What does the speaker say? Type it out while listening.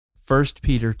1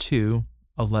 Peter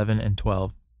 2:11 and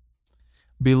 12.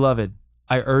 Beloved,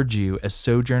 I urge you as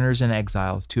sojourners and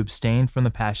exiles to abstain from the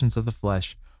passions of the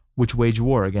flesh, which wage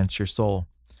war against your soul.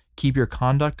 Keep your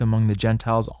conduct among the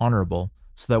Gentiles honorable,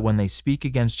 so that when they speak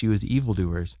against you as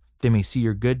evildoers, they may see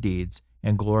your good deeds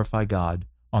and glorify God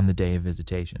on the day of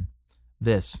visitation.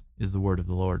 This is the word of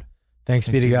the Lord. Thanks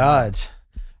be to God.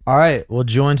 All right, we're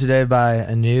joined today by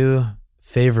a new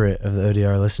favorite of the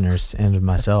ODR listeners and of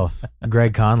myself,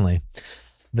 Greg Conley,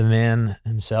 the man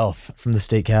himself from the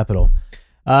state capitol.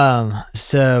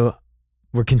 So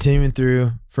we're continuing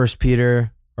through 1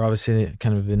 Peter. We're obviously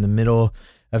kind of in the middle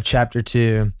of chapter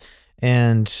 2.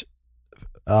 And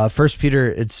 1 Peter,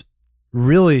 it's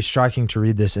really striking to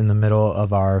read this in the middle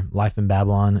of our Life in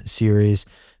Babylon series,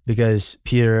 because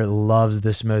Peter loves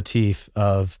this motif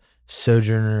of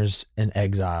sojourners and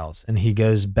exiles. And he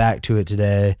goes back to it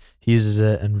today. He uses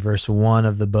it in verse 1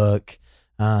 of the book,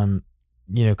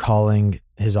 calling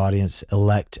his audience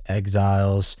elect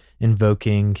exiles,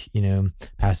 invoking,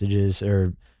 passages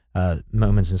or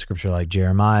moments in scripture like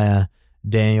Jeremiah,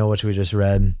 Daniel, which we just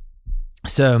read.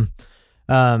 So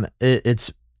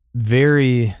it's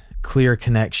very clear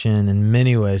connection in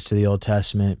many ways to the Old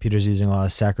Testament. Peter's using a lot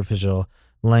of sacrificial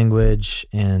language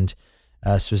and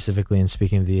specifically in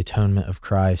speaking of the atonement of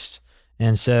Christ.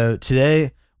 And so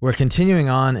today we're continuing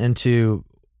on into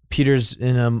Peter's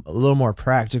in a little more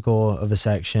practical of a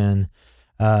section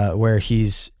where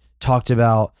he's talked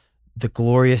about the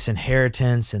glorious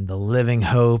inheritance and the living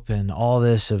hope and all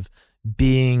this of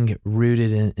being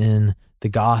rooted in the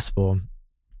gospel.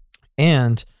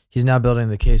 And he's now building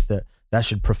the case that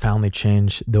should profoundly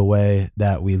change the way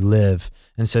that we live.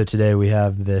 And so today we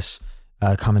have this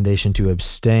commendation to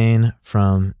abstain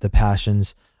from the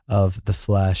passions of the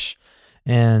flesh.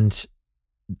 And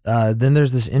then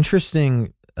there's this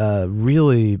interesting,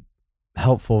 really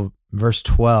helpful verse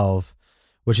 12,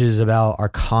 which is about our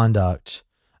conduct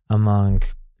among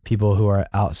people who are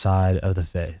outside of the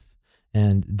faith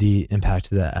and the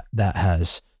impact that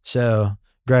has. So,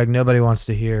 Greg, nobody wants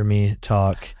to hear me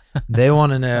talk. They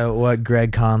want to know what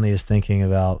Greg Conley is thinking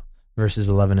about verses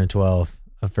 11 and 12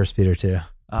 of 1 Peter 2.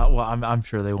 Well, I'm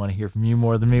sure they want to hear from you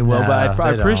more than me. Well, but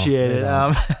I appreciate it.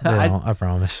 I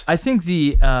promise. I think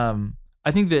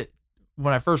that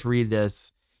when I first read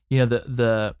this,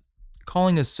 the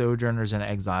calling us sojourners and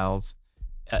exiles,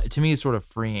 to me is sort of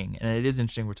freeing. And it is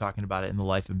interesting we're talking about it in the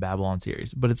Life in Babylon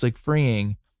series, but it's like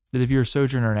freeing that if you're a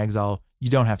sojourner and exile, you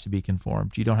don't have to be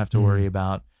conformed. You don't have to worry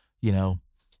about,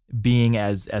 being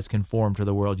as conformed to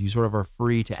the world. You sort of are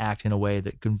free to act in a way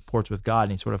that comports with God,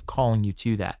 and he's sort of calling you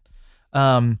to that.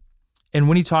 And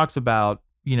when he talks about,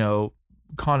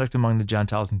 conduct among the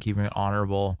Gentiles and keeping it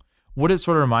honorable, what it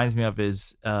sort of reminds me of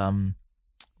is when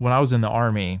I was in the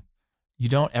Army, you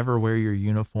don't ever wear your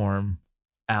uniform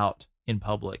out in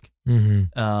public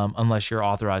unless you're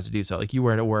authorized to do so. Like you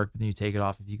wear it at work, and then you take it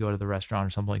off. If you go to the restaurant or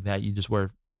something like that, you just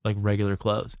wear like regular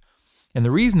clothes. And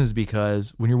the reason is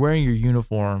because when you're wearing your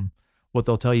uniform, what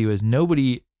they'll tell you is no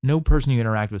person you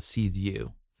interact with sees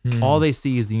you. All they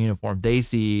see is the uniform. They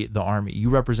see the Army. You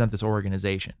represent this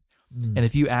organization. And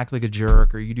if you act like a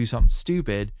jerk or you do something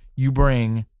stupid, you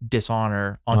bring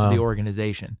dishonor onto the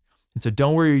organization. And so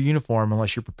don't wear your uniform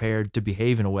unless you're prepared to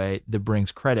behave in a way that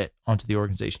brings credit onto the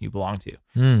organization you belong to.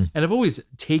 And I've always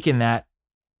taken that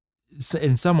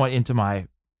in somewhat into my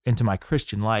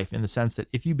Christian life, in the sense that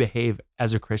if you behave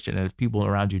as a Christian and if people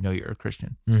around you know you're a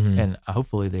Christian, and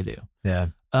hopefully they do,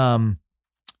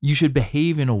 you should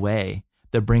behave in a way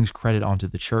that brings credit onto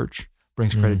the church,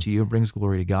 brings credit to you, and brings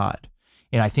glory to God.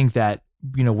 And I think that,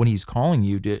 when he's calling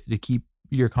you to keep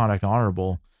your conduct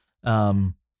honorable,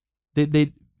 it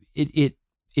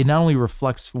not only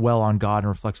reflects well on God and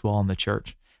reflects well on the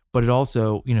church, but it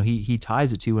also, he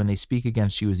ties it to when they speak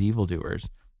against you as evildoers,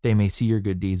 they may see your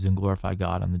good deeds and glorify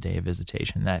God on the day of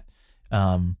visitation. That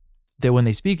when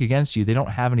they speak against you, they don't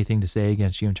have anything to say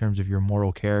against you in terms of your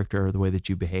moral character or the way that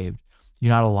you behaved. You're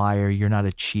not a liar. You're not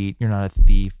a cheat. You're not a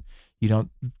thief. You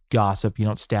don't gossip. You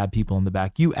don't stab people in the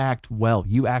back. You act well.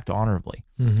 You act honorably.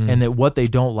 And that what they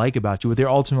don't like about you, what they're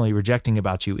ultimately rejecting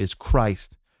about you, is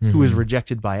Christ, who is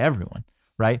rejected by everyone,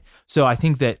 right? So I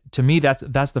think that, to me, that's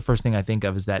the first thing I think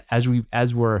of, is that as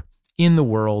we're in the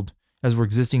world, as we're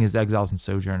existing as exiles and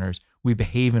sojourners, we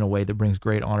behave in a way that brings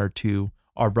great honor to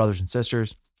our brothers and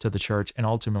sisters, to the church, and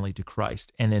ultimately to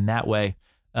Christ. And in that way,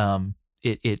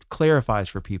 it clarifies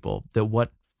for people that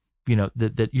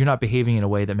that you're not behaving in a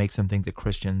way that makes them think that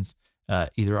Christians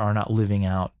either are not living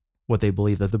out what they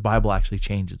believe, that the Bible actually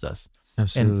changes us.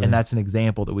 Absolutely. And that's an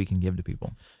example that we can give to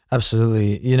people.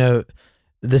 Absolutely.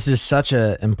 This is such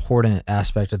an important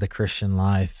aspect of the Christian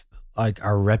life, like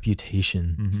our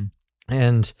reputation.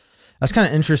 And that's kind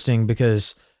of interesting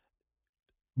because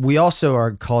we also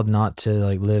are called not to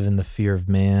like live in the fear of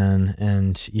man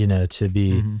and, you know, to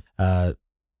be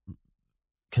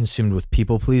consumed with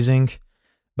people pleasing.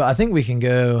 But I think we can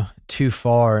go too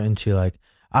far into like,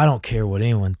 I don't care what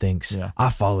anyone thinks. Yeah. I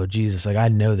follow Jesus. Like I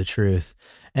know the truth.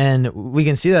 And we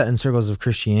can see that in circles of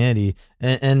Christianity,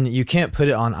 and you can't put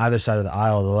it on either side of the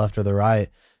aisle, the left or the right,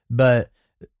 but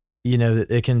you know,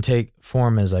 it can take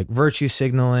form as like virtue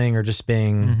signaling or just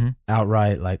being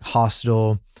outright like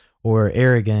hostile or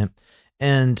arrogant.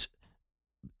 And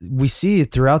we see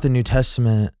throughout the New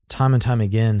Testament time and time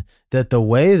again that the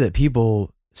way that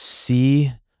people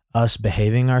see us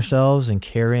behaving ourselves and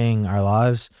carrying our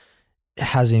lives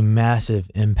has a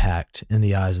massive impact in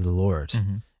the eyes of the Lord.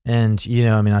 And, you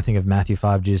know, I mean, I think of Matthew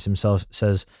 5, Jesus himself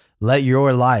says, let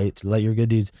your light, let your good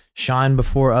deeds shine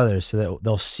before others so that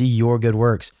they'll see your good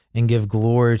works and give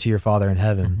glory to your Father in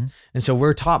heaven. And so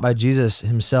we're taught by Jesus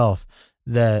himself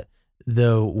that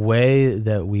the way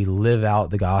that we live out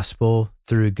the gospel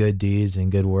through good deeds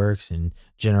and good works and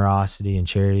generosity and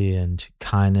charity and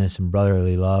kindness and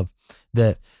brotherly love,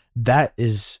 that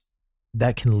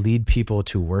can lead people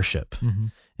to worship.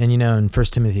 And, you know, in 1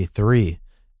 Timothy 3,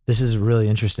 this is really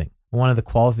interesting. One of the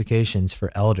qualifications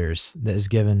for elders that is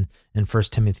given in 1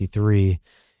 Timothy 3,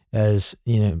 as,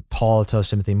 you know, Paul tells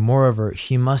Timothy, moreover,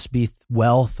 he must be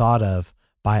well thought of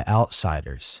by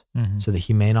outsiders so that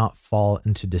he may not fall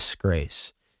into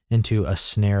disgrace, into a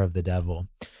snare of the devil.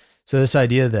 So this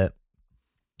idea that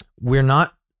we're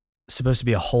not supposed to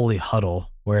be a holy huddle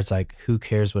where it's like, who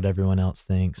cares what everyone else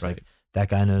thinks? Right. Like that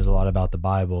guy knows a lot about the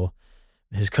Bible.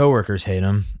 His coworkers hate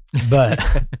him, but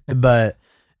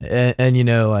you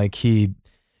know, like he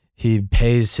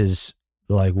pays his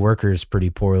like workers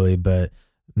pretty poorly, but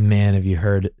man, have you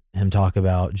heard him talk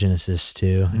about Genesis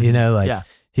 2? You know, like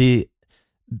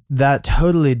that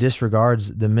totally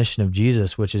disregards the mission of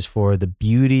Jesus, which is for the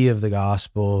beauty of the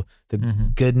gospel, the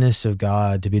goodness of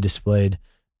God to be displayed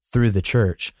through the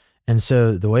church. And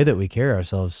so the way that we carry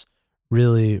ourselves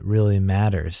really, really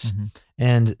matters.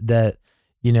 And that,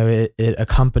 you know, it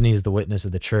accompanies the witness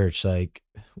of the church. Like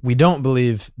we don't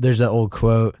believe, there's that old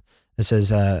quote that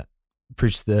says,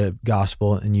 preach the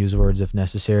gospel and use words if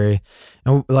necessary.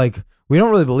 And like, we don't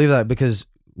really believe that because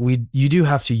you do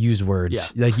have to use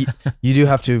words. Like you do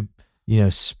have to, you know,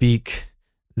 speak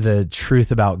the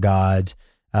truth about God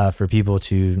for people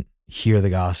to hear the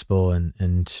gospel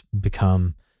and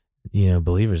become, you know,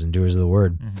 believers and doers of the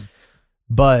word.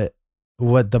 But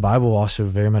what the Bible also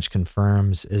very much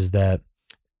confirms is that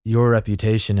your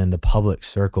reputation in the public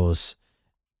circles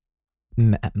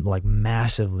like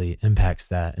massively impacts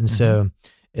that. And so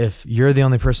if you're the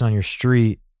only person on your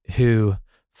street who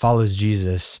follows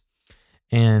Jesus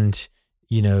and,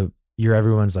 you know, you're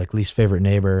everyone's like least favorite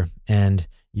neighbor and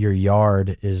your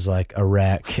yard is like a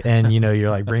wreck and, you know, you're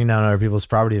like bringing down other people's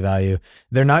property value,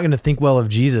 they're not going to think well of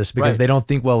Jesus because they don't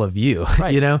think well of you,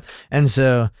 you know? And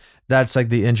so that's like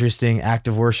the interesting act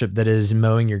of worship that is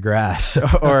mowing your grass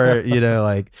or, you know,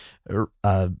 like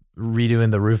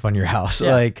redoing the roof on your house.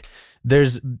 Like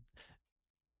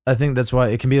I think that's why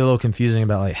it can be a little confusing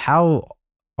about like, how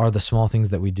are the small things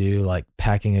that we do, like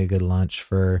packing a good lunch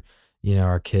for, you know,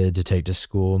 our kid to take to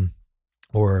school,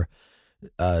 or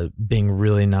being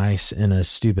really nice in a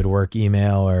stupid work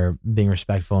email, or being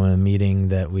respectful in a meeting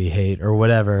that we hate or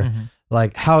whatever.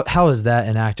 Like how is that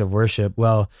an act of worship?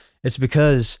 Well, it's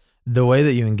because the way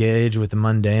that you engage with the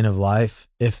mundane of life,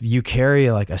 if you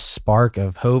carry like a spark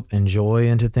of hope and joy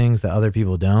into things that other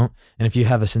people don't, and if you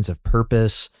have a sense of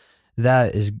purpose,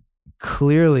 that is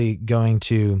clearly going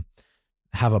to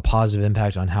have a positive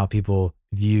impact on how people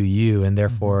view you, and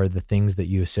therefore the things that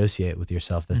you associate with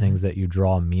yourself, the things that you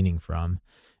draw meaning from.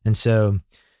 And so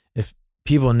if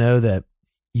people know that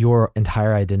your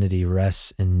entire identity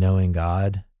rests in knowing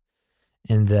God,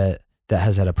 and that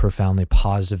has had a profoundly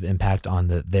positive impact on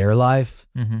their life,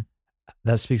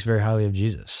 that speaks very highly of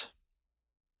Jesus.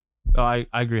 Oh, I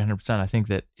agree 100%. I think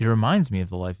that it reminds me of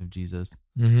the life of Jesus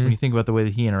when you think about the way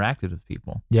that he interacted with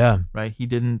people. Yeah. Right. He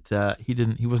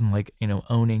wasn't like, you know,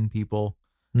 owning people.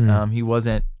 He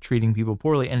wasn't treating people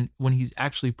poorly. And when he's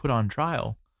actually put on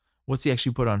trial, what's he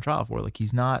actually put on trial for? Like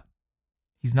he's the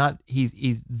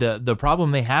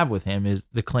problem they have with him is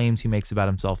the claims he makes about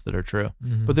himself that are true,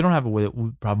 but they don't have a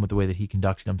problem with the way that he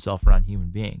conducted himself around human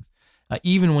beings.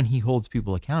 Even when he holds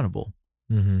people accountable,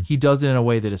 he does it in a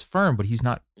way that is firm, but he's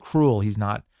not cruel. He's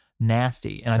not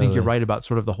nasty. And I think you're right about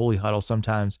sort of the holy huddle.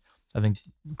 Sometimes I think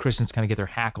Christians kind of get their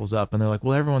hackles up and they're like,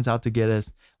 well, everyone's out to get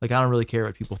us. Like, I don't really care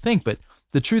what people think. But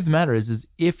the truth of the matter is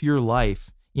if your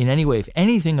life in any way, if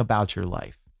anything about your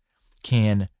life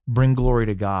can bring glory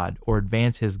to God or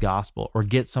advance his gospel or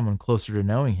get someone closer to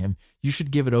knowing him, you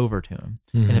should give it over to him.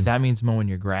 And if that means mowing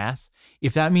your grass,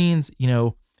 if that means,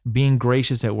 being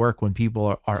gracious at work when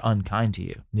people are unkind to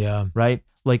you, Yeah. right?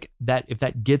 Like that, if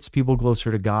that gets people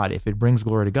closer to God, if it brings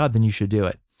glory to God, then you should do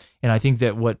it. And I think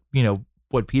that what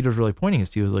Peter's really pointing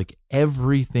us to is like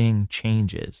everything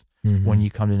changes when you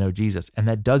come to know Jesus. And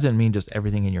that doesn't mean just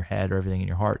everything in your head or everything in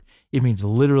your heart. It means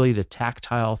literally the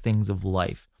tactile things of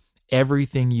life.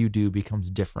 Everything you do becomes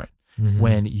different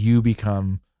when you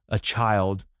become a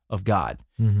child of God.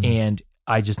 And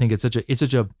I just think it's such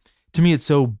a, to me, it's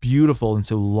so beautiful and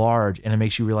so large. And it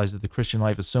makes you realize that the Christian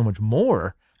life is so much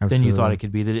more than you thought it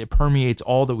could be, that it permeates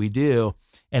all that we do.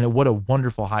 And what a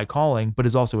wonderful high calling, but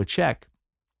is also a check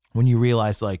when you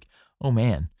realize like, oh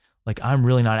man, like I'm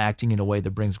really not acting in a way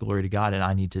that brings glory to God, and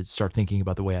I need to start thinking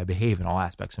about the way I behave in all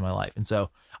aspects of my life. And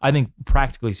so I think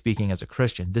practically speaking, as a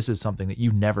Christian, this is something that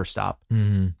you never stop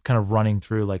kind of running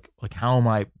through, like how am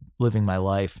I living my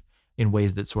life in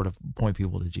ways that sort of point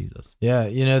people to Jesus?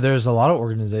 Yeah. There's a lot of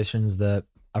organizations that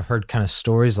I've heard kind of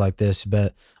stories like this,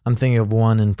 but I'm thinking of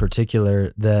one in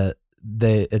particular that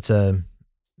it's a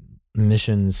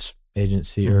missions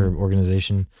agency or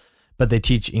organization, but they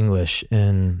teach English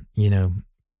in,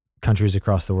 countries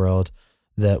across the world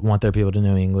that want their people to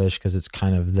know English because it's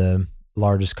kind of the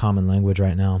largest common language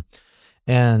right now.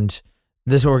 And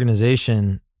this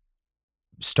organization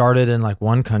started in like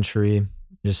one country,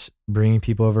 just bringing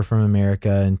people over from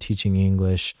America and teaching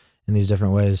English in these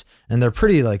different ways. And they're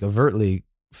pretty like overtly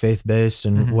faith-based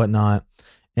and whatnot.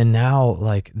 And now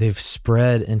like they've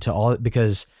spread into all,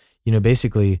 because,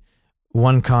 basically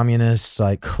one communist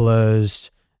like closed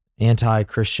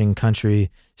anti-Christian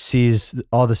country sees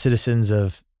all the citizens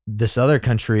of this other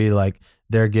country, like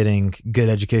they're getting good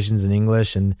educations in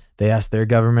English, and they ask their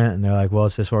government and they're like, well,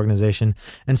 it's this organization.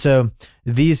 And so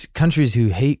these countries who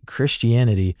hate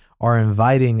Christianity are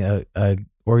inviting a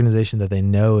organization that they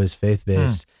know is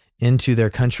faith-based into their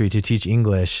country to teach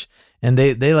English. And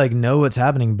they like know what's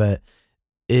happening, but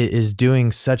it is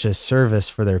doing such a service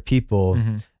for their people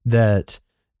that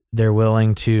they're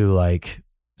willing to like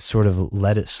sort of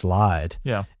let it slide.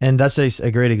 Yeah. And that's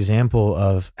a great example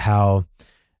of how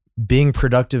being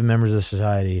productive members of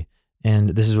society, and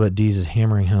this is what Dees is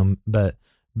hammering home, but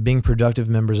being productive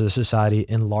members of society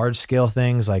in large scale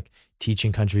things like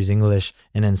teaching countries English,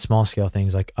 and in small scale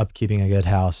things like upkeeping a good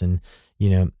house and,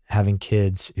 having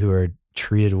kids who are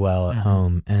treated well at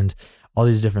home, and all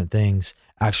these different things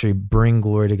actually bring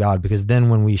glory to God. Because then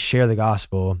when we share the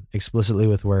gospel explicitly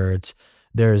with words,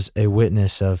 there's a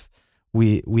witness of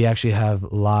we actually have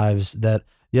lives that,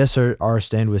 yes, are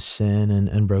stained with sin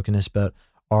and brokenness, but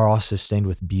are also stained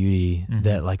with beauty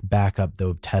that like back up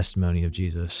the testimony of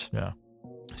Jesus. Yeah.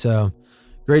 So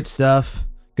great stuff.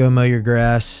 Go mow your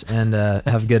grass and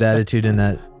have good attitude in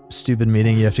that stupid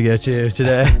meeting you have to go to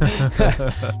today.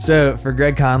 So for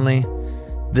Greg Conley,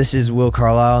 this is Will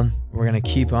Carlisle. We're going to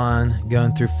keep on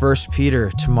going through 1 Peter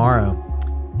tomorrow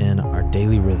in our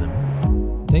daily rhythm.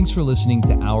 Thanks for listening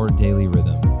to Our Daily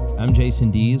Rhythm. I'm Jason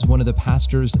Dees, one of the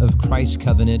pastors of Christ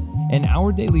Covenant, and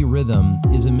Our Daily Rhythm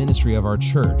is a ministry of our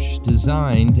church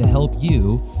designed to help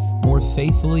you more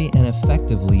faithfully and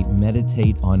effectively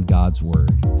meditate on God's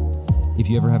Word. If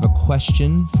you ever have a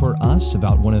question for us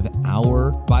about one of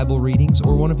our Bible readings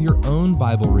or one of your own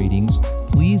Bible readings,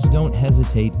 please don't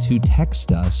hesitate to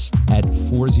text us at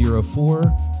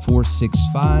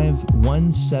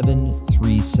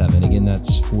 404-465-1737. Again,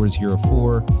 that's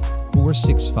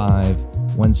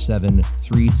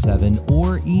 404-465-1737,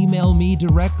 or email me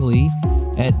directly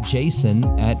at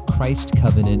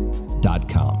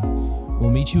jason@christcovenant.com.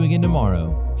 We'll meet you again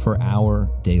tomorrow for Our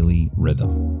Daily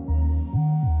Rhythm.